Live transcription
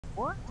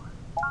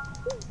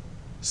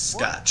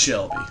Scott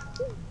Shelby.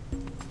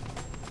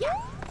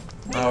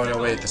 Oh no,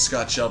 wait, the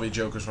Scott Shelby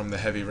joke was from the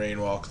Heavy Rain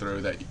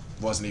walkthrough that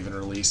wasn't even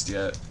released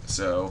yet,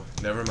 so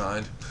never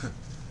mind.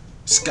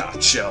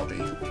 Scott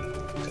Shelby.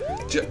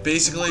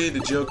 Basically, the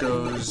joke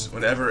goes,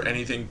 whenever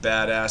anything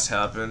badass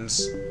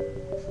happens,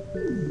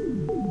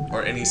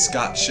 or any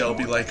Scott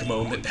Shelby-like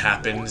moment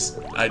happens,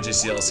 I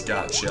just yell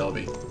Scott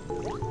Shelby.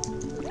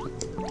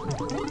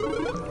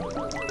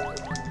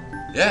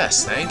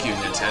 Yes, thank you,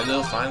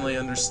 Nintendo, finally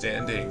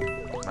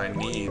understanding my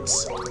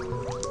needs.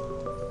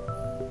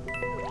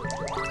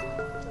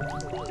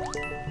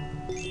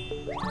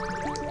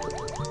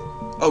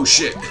 Oh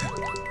shit!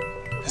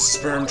 His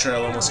sperm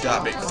trail almost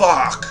got me.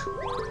 Fuck!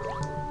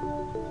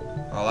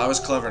 Oh, that was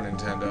clever,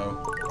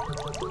 Nintendo.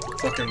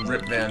 Fucking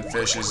Rip Van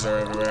fishes are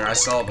everywhere. I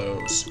saw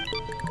those.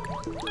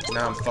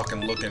 Now I'm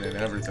fucking looking at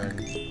everything.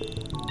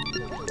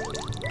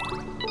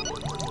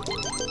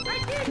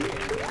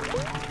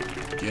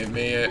 Give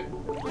me it.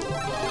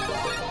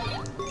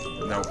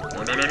 No.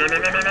 No, no, no, no, no,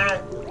 no, no,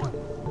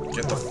 no.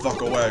 Get the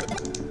fuck away.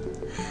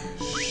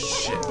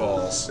 Shit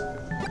balls.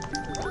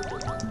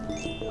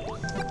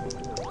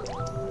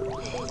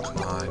 Oh,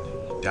 come on.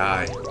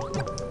 Die.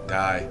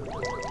 Die.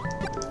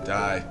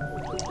 Die.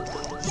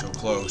 So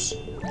close.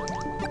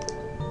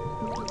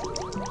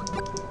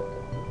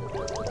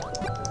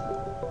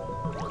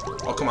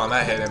 Oh, come on,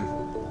 that hit him.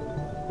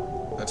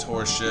 That's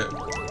horse shit.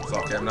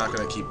 Fuck it, I'm not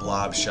gonna keep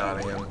blob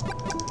shotting him.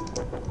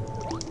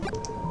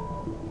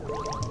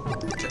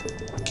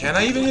 Can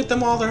I even hit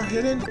them while they're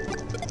hidden?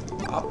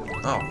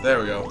 Oh, there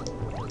we go.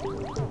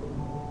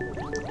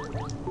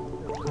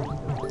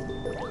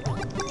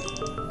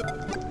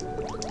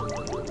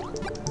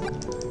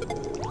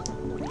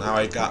 Now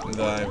I got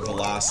the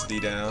velocity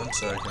down,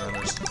 so I can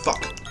understand.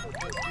 Fuck!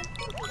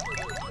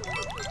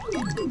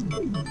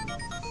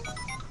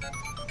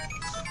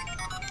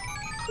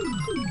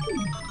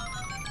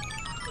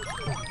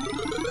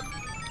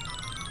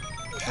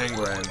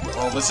 Penguin.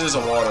 Well, this is a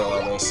water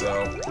level,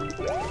 so...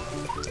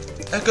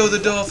 Echo the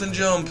dolphin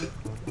jump!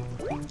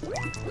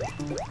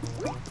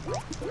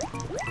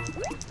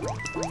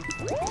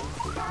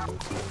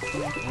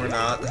 Or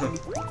not.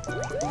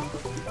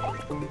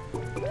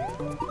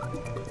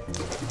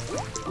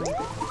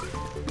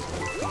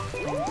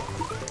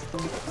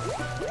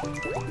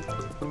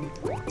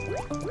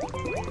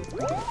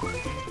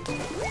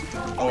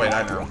 Oh wait,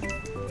 I know.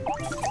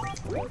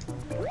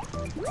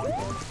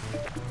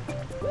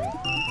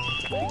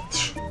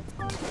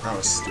 That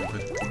was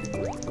stupid.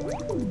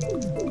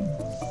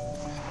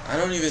 I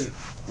don't even...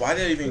 Why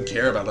did I even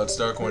care about that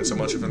star coin so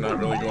much if I'm not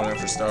really going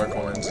after star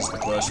coins? Is the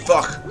question.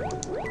 Fuck!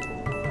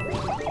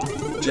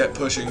 Jet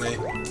pushing me.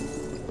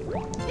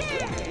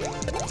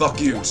 Fuck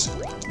yous.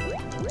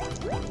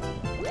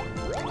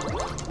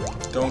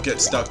 Don't get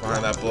stuck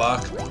behind that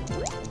block.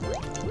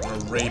 I'm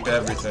gonna rape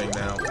everything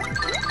now.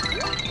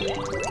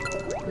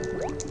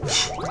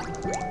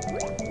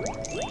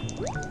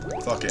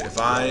 Fuck it. If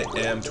I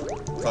am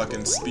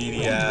fucking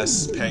speedy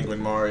ass Penguin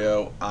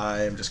Mario,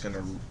 I am just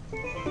gonna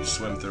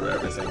swim through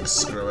everything.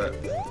 Screw it.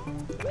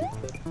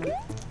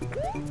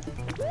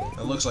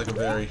 It looks like a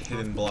very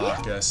hidden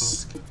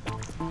block-esque.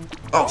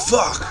 Oh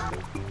fuck!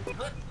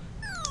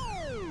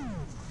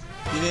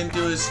 He didn't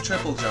do his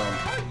triple jump.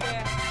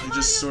 He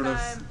just sort of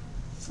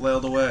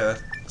flailed away.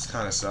 That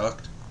kind of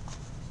sucked.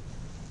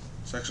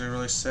 It's actually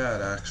really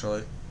sad,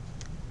 actually.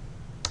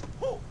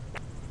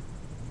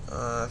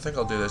 I think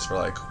I'll do this for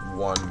like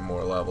one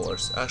more level, or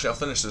actually I'll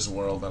finish this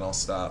world, then I'll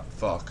stop.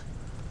 Fuck.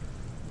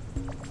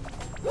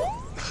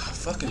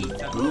 Fucking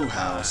Boo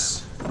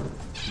House.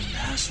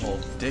 Asshole,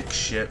 dick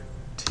shit,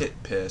 tit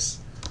piss.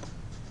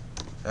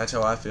 That's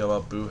how I feel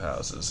about Boo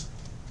Houses.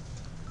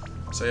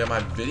 So yeah,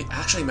 my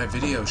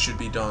video should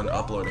be done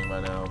uploading by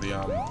now.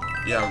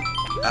 Yeah,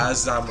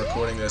 as I'm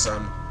recording this,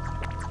 I'm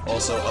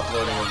also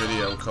uploading a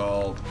video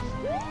called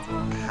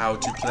How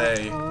to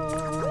Play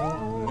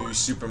New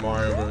Super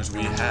Mario Bros.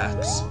 Wii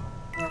Hacks.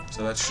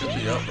 So that should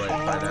be up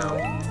right by now.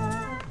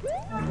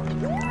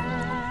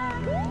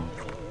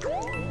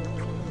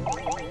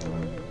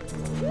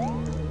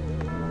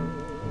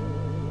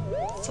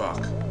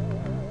 Fuck.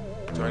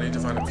 Do I need to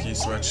find a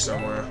P-switch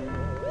somewhere?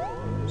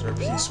 Is there a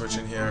P-switch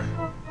in here?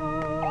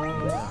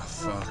 Ah,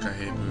 fuck, I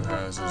hate Boo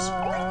Houses.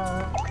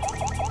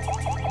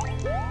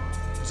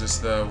 Is this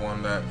the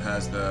one that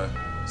has the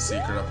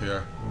secret up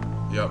here?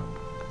 Yep.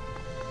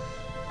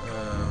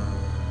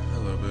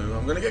 Hello, Boo.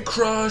 I'm gonna get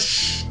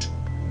crushed!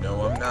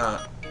 No, I'm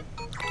not.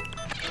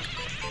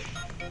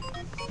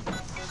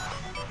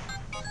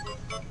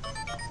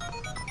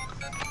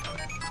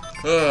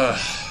 Ugh.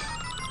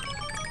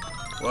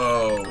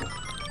 Whoa.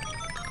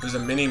 There's a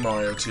mini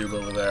Mario tube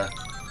over there.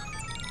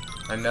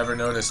 I never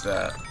noticed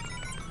that.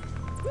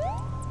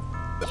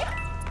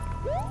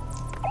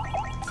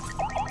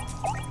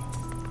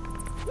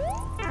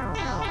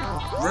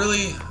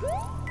 Really?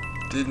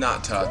 Did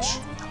not touch.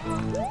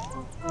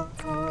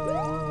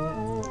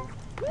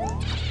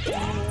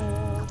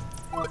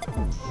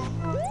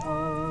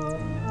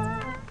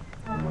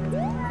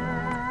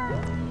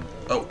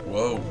 Oh,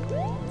 whoa.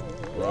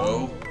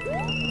 bro.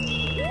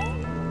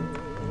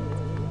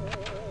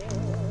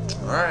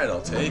 Alright,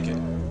 I'll take it.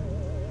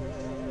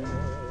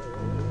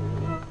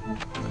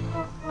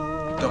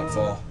 Don't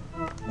fall.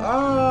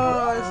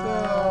 Ah, I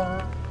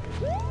fell.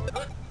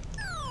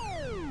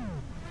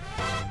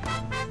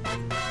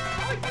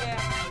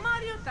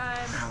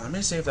 Let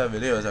me see if that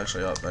video is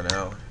actually up by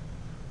now.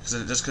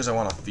 Just because I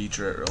want to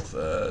feature it real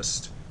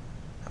fast.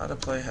 How to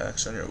play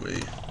hacks on your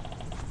Wii.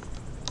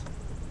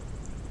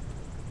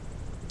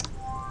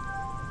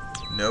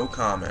 No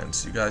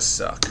comments. You guys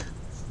suck.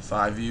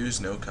 5 views,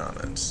 no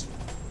comments.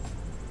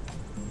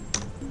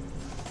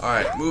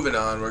 Alright, moving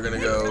on. We're going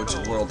to go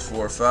to World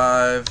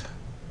 4-5.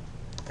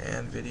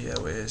 And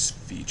video is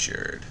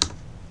featured.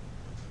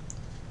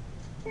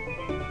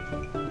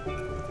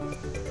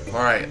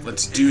 Alright,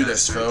 let's do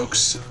this,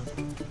 folks.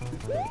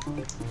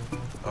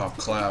 Oh,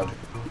 Cloud.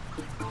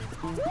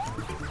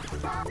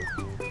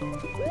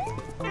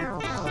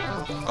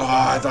 Oh,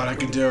 I thought I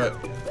could do it.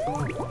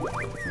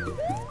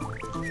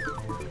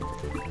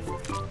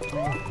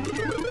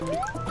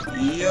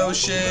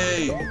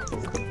 Yoshi!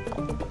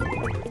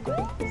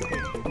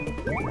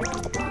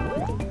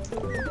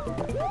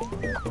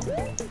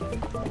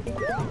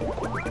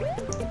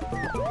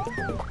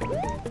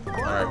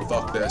 Alright,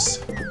 fuck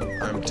this.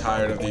 I'm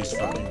tired of these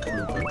fucking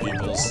Koopa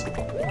peoples.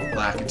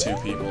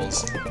 Lakitu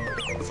peoples.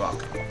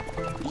 Fuck.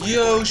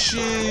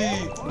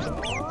 Yoshi!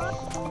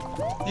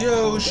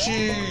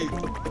 Yoshi!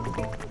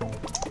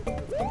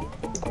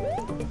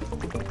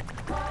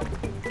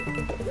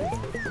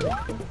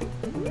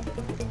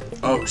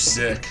 Oh,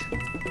 sick.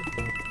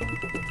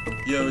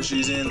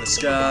 Yoshi's in the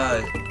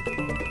sky.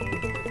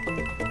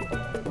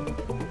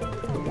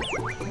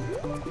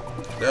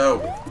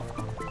 No.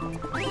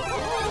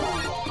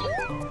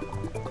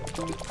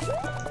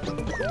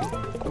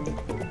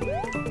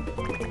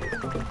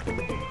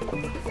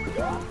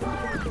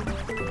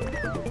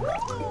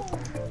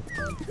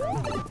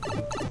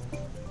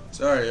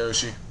 Sorry,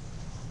 Yoshi.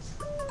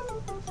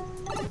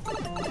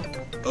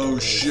 Oh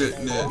shit,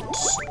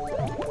 nits.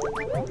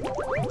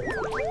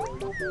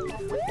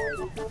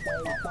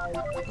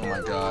 Oh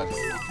my god.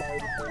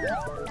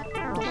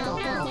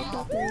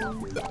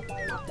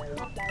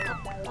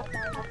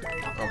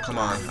 Oh, come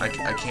on. I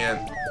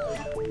can't.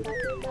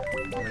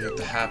 I'm gonna get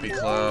the happy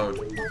cloud.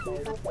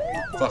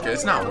 Fuck it,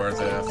 it's not worth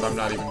it if I'm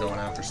not even going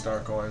after star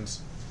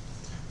coins.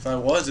 If I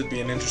was, it'd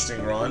be an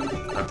interesting run.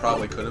 I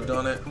probably could have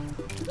done it.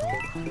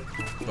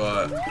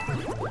 But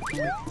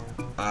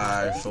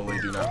I fully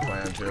do not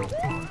plan to.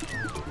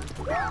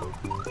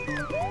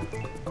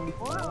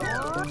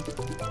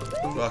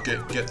 Fuck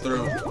it, get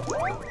through.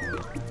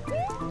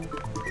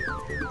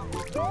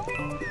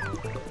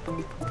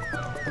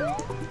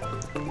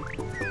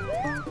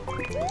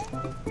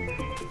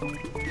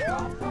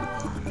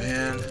 Oh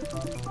man.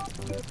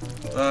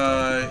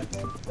 Bye.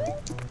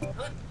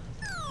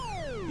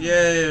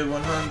 Yay,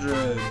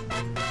 100.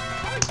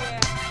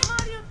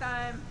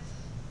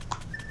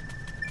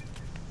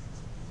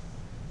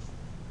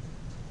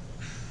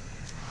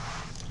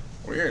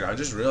 Weird, I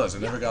just realized I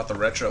never got the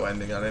retro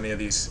ending on any of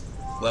these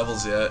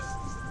levels yet.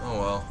 Oh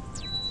well.